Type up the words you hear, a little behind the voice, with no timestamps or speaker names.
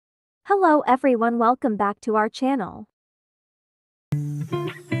Hello everyone, welcome back to our channel.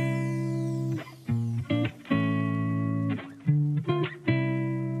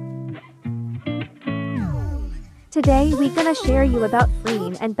 Today we gonna share you about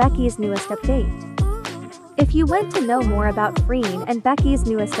Freen and Becky's newest update. If you want to know more about Freen and Becky's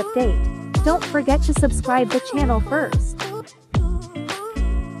newest update, don't forget to subscribe the channel first.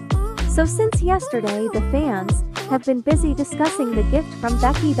 So since yesterday the fans have been busy discussing the gift from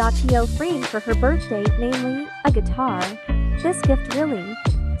Becky to Freen for her birthday, namely, a guitar. This gift really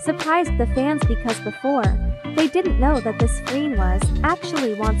surprised the fans because before, they didn't know that this Freen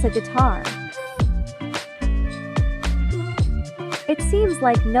actually wants a guitar. It seems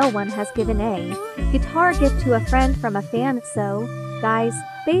like no one has given a guitar gift to a friend from a fan, so, guys,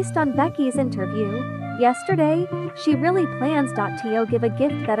 based on Becky's interview yesterday, she really plans to give a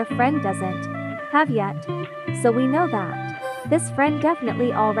gift that a friend doesn't have yet. So we know that this friend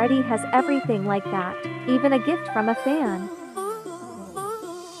definitely already has everything like that, even a gift from a fan.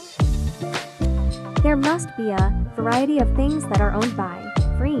 There must be a variety of things that are owned by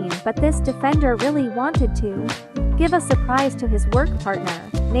Freen, but this defender really wanted to give a surprise to his work partner,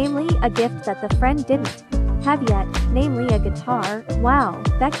 namely a gift that the friend didn't have yet, namely a guitar. Wow,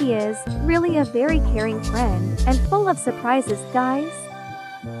 Becky is really a very caring friend and full of surprises, guys.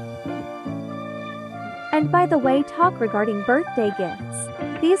 And by the way, talk regarding birthday gifts.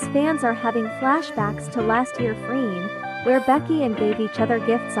 These fans are having flashbacks to last year Freen, where Becky and gave each other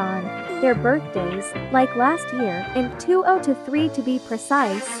gifts on their birthdays, like last year, in 2023 to be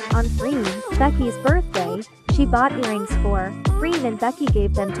precise, on Freen, Becky's birthday, she bought earrings for Freen and Becky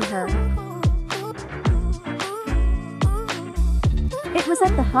gave them to her. It was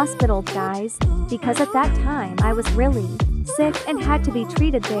at the hospital, guys, because at that time I was really sick and had to be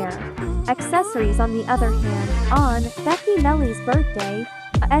treated there. Accessories on the other hand, on Becky Melly's birthday,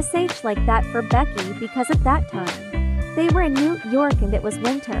 a SH like that for Becky because at that time, they were in New York and it was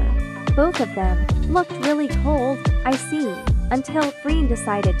winter. Both of them looked really cold, I see, until Freen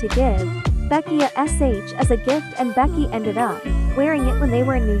decided to give Becky a SH as a gift and Becky ended up wearing it when they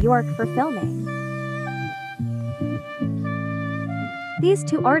were in New York for filming. These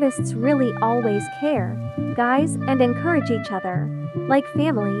two artists really always care, guys, and encourage each other. Like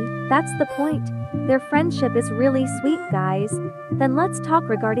family, that's the point. Their friendship is really sweet, guys. Then let's talk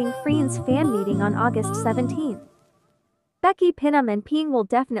regarding Freen's fan meeting on August 17th. Becky, Pinham and Ping will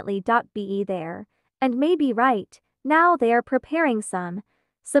definitely be there. And maybe right now they are preparing some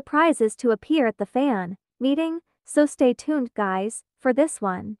surprises to appear at the fan meeting, so stay tuned, guys, for this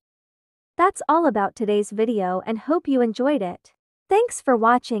one. That's all about today's video and hope you enjoyed it. Thanks for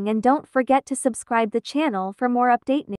watching and don't forget to subscribe the channel for more update news.